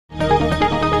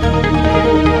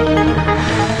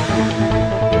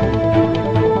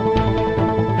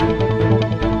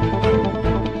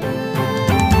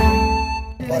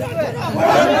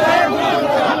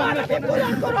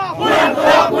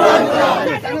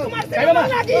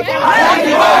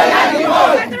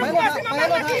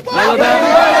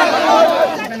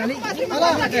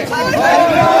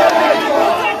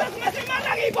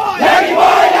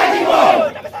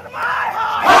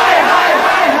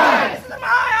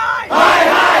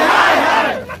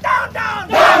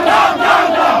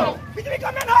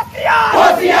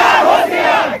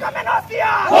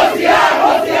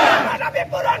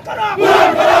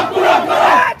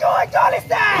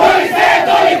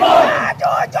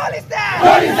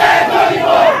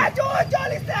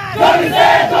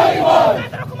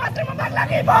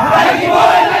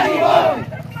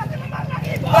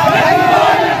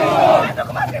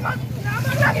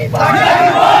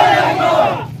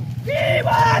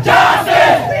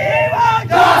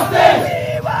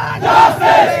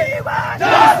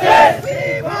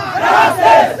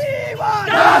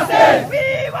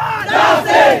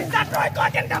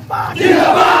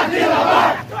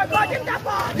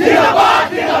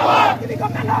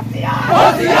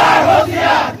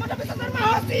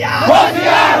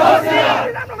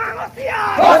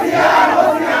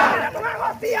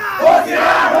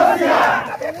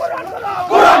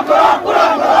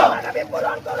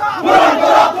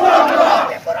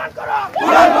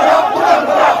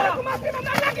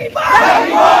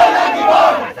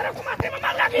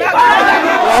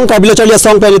Kabilo chaliya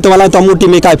song pe itu malah tamu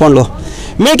tim ikai pon lo.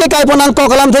 Meke kai ponan ko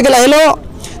kalam theke la hello.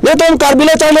 Ne tom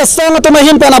Karbilo chaliya song to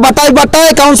mahin pe na batai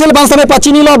council bangsa me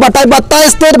pachini lo batai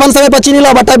state bangsa me pachini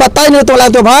lo batai ne to la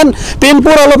to bhan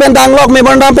pimpura lo pen danglok me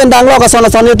bandam pen danglok asona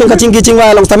sone tu kaching kicing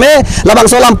wa long same labang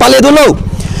solam pale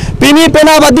dulu. Pini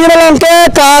pena badira long ke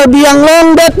Karbi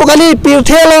Anglong bet pokali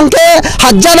pirthe long ke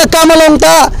hajjana kamalong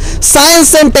ta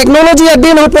science and technology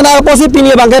adin ho pena posi pini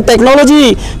bangke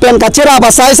technology pen kachira ba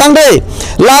sai sangde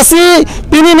lasi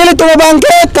pini nili to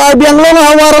bangke Karbi Anglong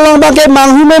hawar long bangke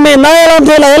manghume me naelam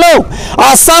thela hello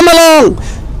asam long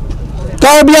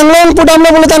Karbi Anglong pudam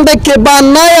lo bulutan ke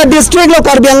banaya district lo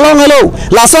Karbi Anglong hello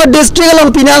laso district long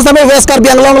pinan same west Karbi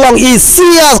Anglong long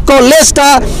isia college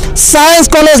ta science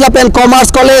college la pen commerce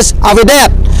college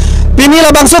avidet pini la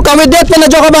bangso avidet pen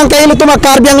jo bang ke ilu tuma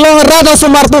Karbi Anglong rada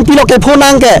sumar tum pilo ke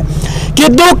phonang ke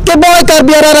kiduk ke boy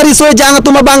Karbi ara risoi jang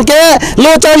tuma bang ke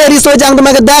lo chale risoi jang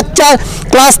tuma ke dak cha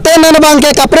class 10 na bang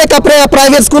ke Kaprek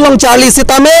private school long Charlie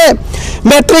sitame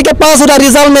matric के पास उधर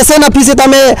result में से ना पीछे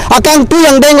तमें अकांग तू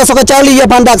young देंगे सो कचाली या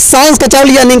बंदा साइंस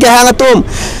कचाली या निंगे हांगा तुम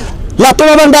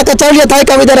लातुमा बंदा कचाली थाई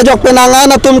कविता रजोक पे नांगा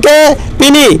ना तुम के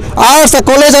पिनी arts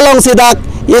college along सिदाक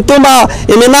itu mah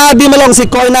imina di melong si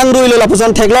koi nang rui lapusan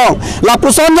teglong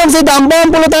lapusan jong si dambom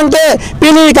puluh tangke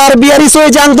pini Karbi ari soi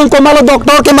jang tung komalo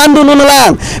doktor ke mandu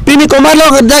nunalang pini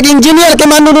komalo jak engineer ke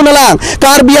mandu nunalang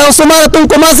Karbi au sumar tung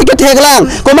komasi ke teglang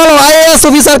komalo IAS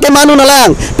officer ke mandu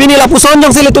nunalang pini lapusan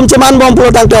jong si tum ceman bom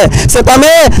puluh tangke setame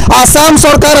Asam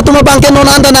sorkar tuma bangke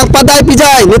nonanda nang padai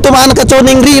pijai ni tum an kaco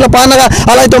ningri lapana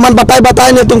alai tuman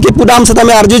batai ni tum ki pudam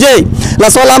setame arjuje la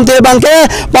solam te bangke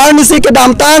parnisi ke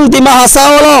damtang di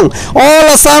mahasa long all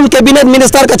Assam cabinet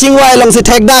minister ka chingwa long si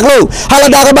thek dak lo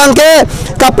halada ka bangke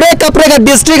Kaprek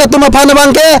district tuma phana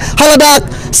bangke halada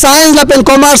science la pen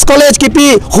commerce college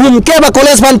kipi hum ke ba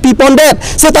college ban pipon det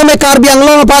setame Karbi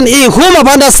Anglong ban I hum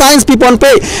ban science pipon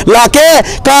pe lake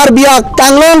Karbi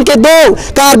Anglong ke do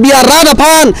Karbi rada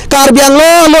phan Karbi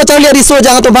Anglong lo chale riso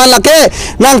jang to ban lake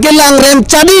nang ke lang rem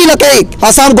chadi lake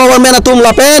Assam government atum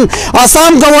la pen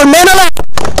Assam government la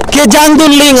ke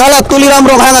jangdun ling ala tuliram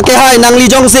rong hanga ke hai nangli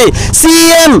jongsi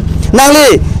CM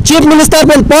nangli chief minister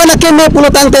pen pona ke me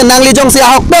pulotang te nangli jongsi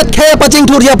ahok bet khe paching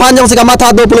thuria phan jongsi ka matha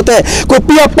do pulote ko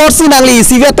pia porsi nangli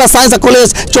siveta science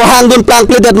college chohang dun plang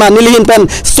pledet ma nilihin pen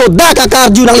soda ka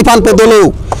karju nangli phan pe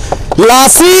dolo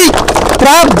lasi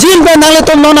prab jin pe nangli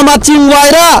tom nona ma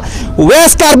chingwaira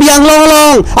west Karbi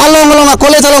Anglong along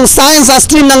college along science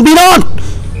stream nang binon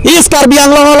East Karbi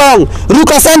Anglong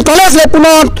Rukasen college le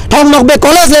punon Thongnokbe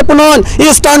college le punon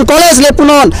Eastern college le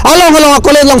punon along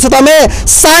college long setame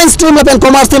science stream le pen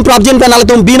commerce stream prabjin pen ale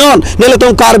tum binon nele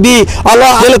tum Karbi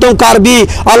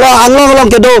Anglong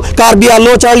ke do Karbi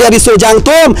alo charli ari so jang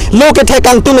tum lo ke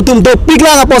thekang tum do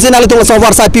piglang aposin ale tum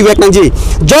software sai piwek nangji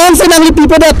jon se nangli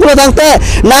pipe det pura dangte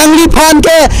nangli phan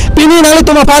ke pini nangli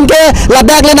tum phan ke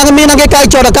ladak le nang mi nang ke kai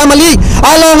chora kamali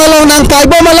along nang kai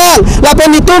bo malang la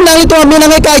pen itum nangli tum mi nang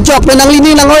kai chok pe nangli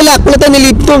ni nang oilak pulate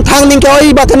nili tum thang ning ke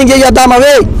oi bakani ge yadam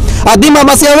ave adima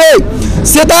masiawe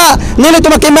seta nili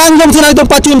tum ke mang jom sinali tum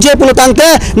pachun che pulutang te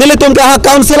nili tum ke ha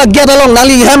council get along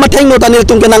nali he matheng no ta nili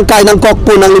tum ke nang kai nang kok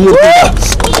pu nang limu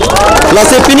La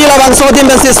se pini la bang so dim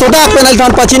ben se sodak penal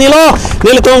tan pachini lo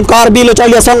nil tum Karbi lo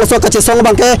chalia song so kache song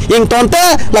bangke ing tonte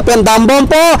la pen dambom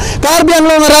po Karbi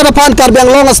Anglong ra fan Karbi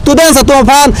Anglong students atum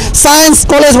fan science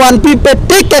college 1P pe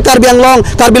tik ke Karbi Anglong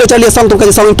Karbi lo chalia song tum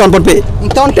kache song ing ton pe ing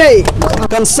tonte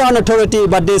concerned authority,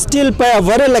 but they still pay a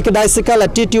very lackadaisical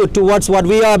attitude towards what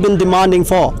we have been demanding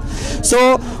for.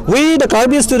 So we, the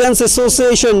Karbi Students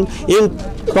Association, in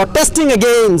protesting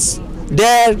against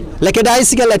their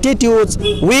lackadaisical attitudes,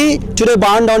 we today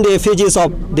burned down the effigies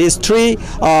of these three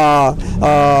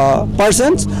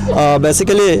persons.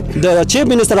 Basically, the Chief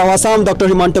Minister of Assam, Dr.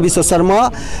 Himanta Biswa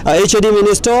Sarma, HOD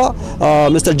Minister,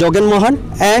 Mr. Jogen Mohan,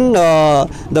 and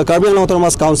the Karbi Anglong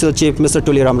Autonomous Council Chief, Mr.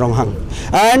 Tuliram Ronghang.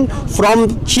 And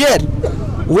from here,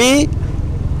 we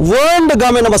warned the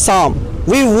government of Assam,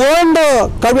 we warned the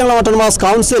Karbi Anglong Autonomous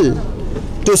Council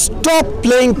to stop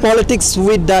playing politics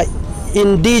with the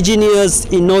indigenous,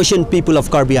 innocent people of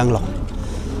Karbi Anglong.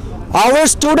 Our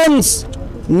students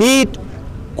need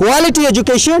quality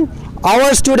education,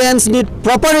 our students need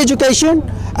proper education,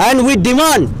 and we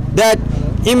demand that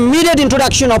immediate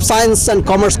introduction of science and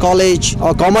commerce college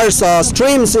or commerce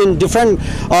streams in different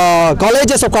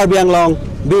colleges of Karbi Anglong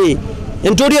be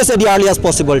introduced at the earliest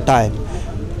possible time.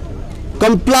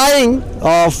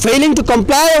 Failing to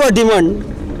comply our demand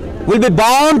will be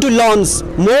bound to launch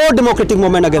more democratic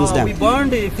movement against them. We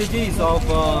burned the effigies of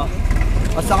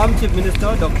Assam Chief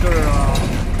Minister Dr.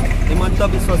 Himanta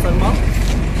Biswa Sarma,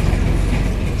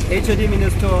 HOD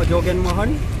Minister Jogen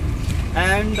Mohan,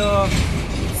 and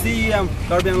CEM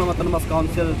Karbi Anglong Autonomous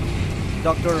Council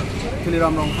Dr.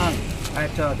 Tuliram Ronghang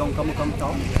at Dongkamukam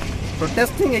town,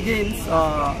 protesting against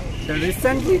the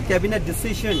recently cabinet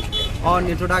decision on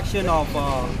introduction of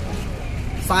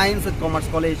Science and Commerce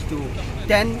College to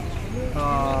 10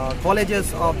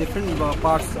 colleges of different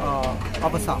parts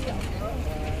of Assam.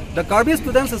 The Karbi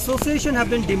Students Association have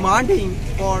been demanding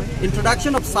for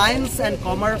introduction of Science and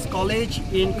Commerce College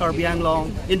in Karbi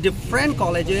Anglong in different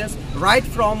colleges, right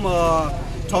from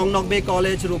Thongnokbe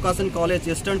College, Rukasan College,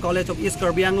 Eastern College of East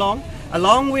Karbi Anglong,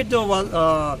 along with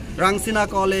Rangsina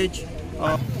College.